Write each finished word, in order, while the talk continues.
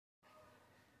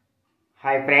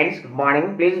Hi friends, good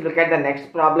morning. Please look at the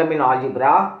next problem in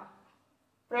algebra.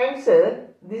 Friends,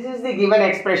 this is the given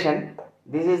expression.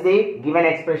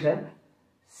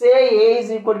 Say A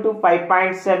is equal to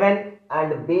 5.7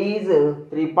 and B is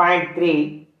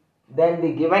 3.3. Then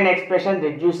the given expression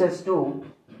reduces to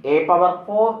A power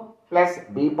 4 plus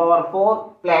B power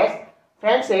 4 plus,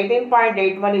 friends,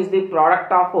 18.81 is the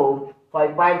product of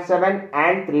 5.7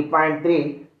 and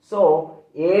 3.3. So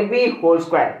AB whole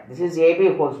square. This is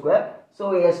AB whole square.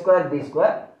 So A square B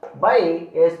square by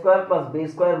A square plus B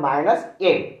square minus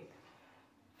A.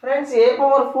 Friends, A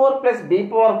power 4 plus B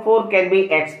power 4 can be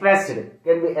expressed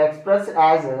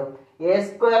as A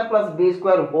square plus B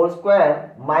square whole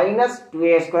square minus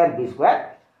 2A square B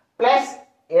square plus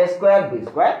A square B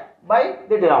square by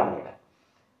the denominator.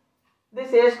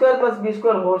 This A square plus B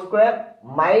square whole square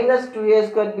minus 2A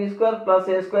square B square plus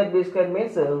A square B square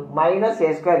means minus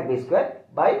A square B square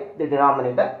by the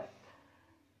denominator.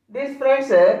 This, friends,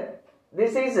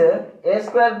 this is A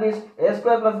square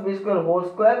plus B square whole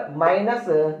square minus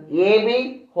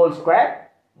AB whole square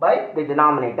by the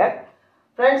denominator.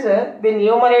 Friends, the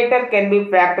numerator can be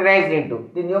factorized into,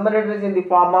 the numerator is in the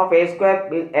form of A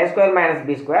square minus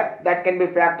B square, that can be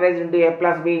factorized into A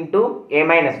plus B into A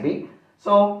minus B.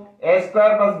 So A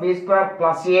square plus B square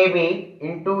plus AB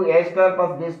into A square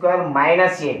plus B square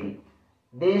minus AB.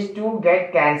 These two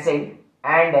get cancelled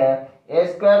and A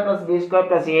square plus B square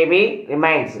plus AB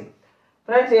remains.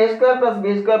 Friends, A square plus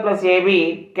B square plus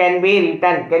AB can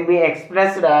be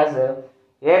expressed as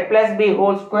A plus B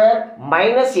whole square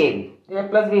minus AB. A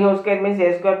plus B whole square means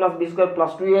A square plus B square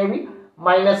plus 2AB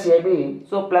minus AB.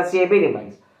 So plus AB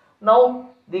remains. Now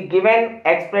the given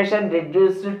expression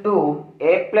reduced to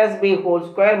A plus B whole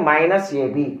square minus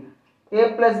AB. A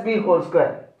plus B whole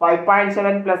square.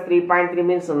 5.7 plus 3.3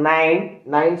 means 9.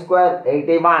 9 square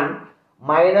 81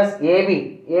 minus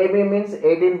AB. AB means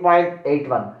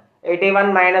 18.81.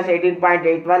 81 minus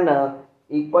 18.81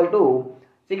 equal to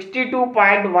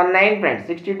 62.19, friends.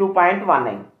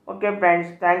 62.19. Okay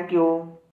friends, thank you.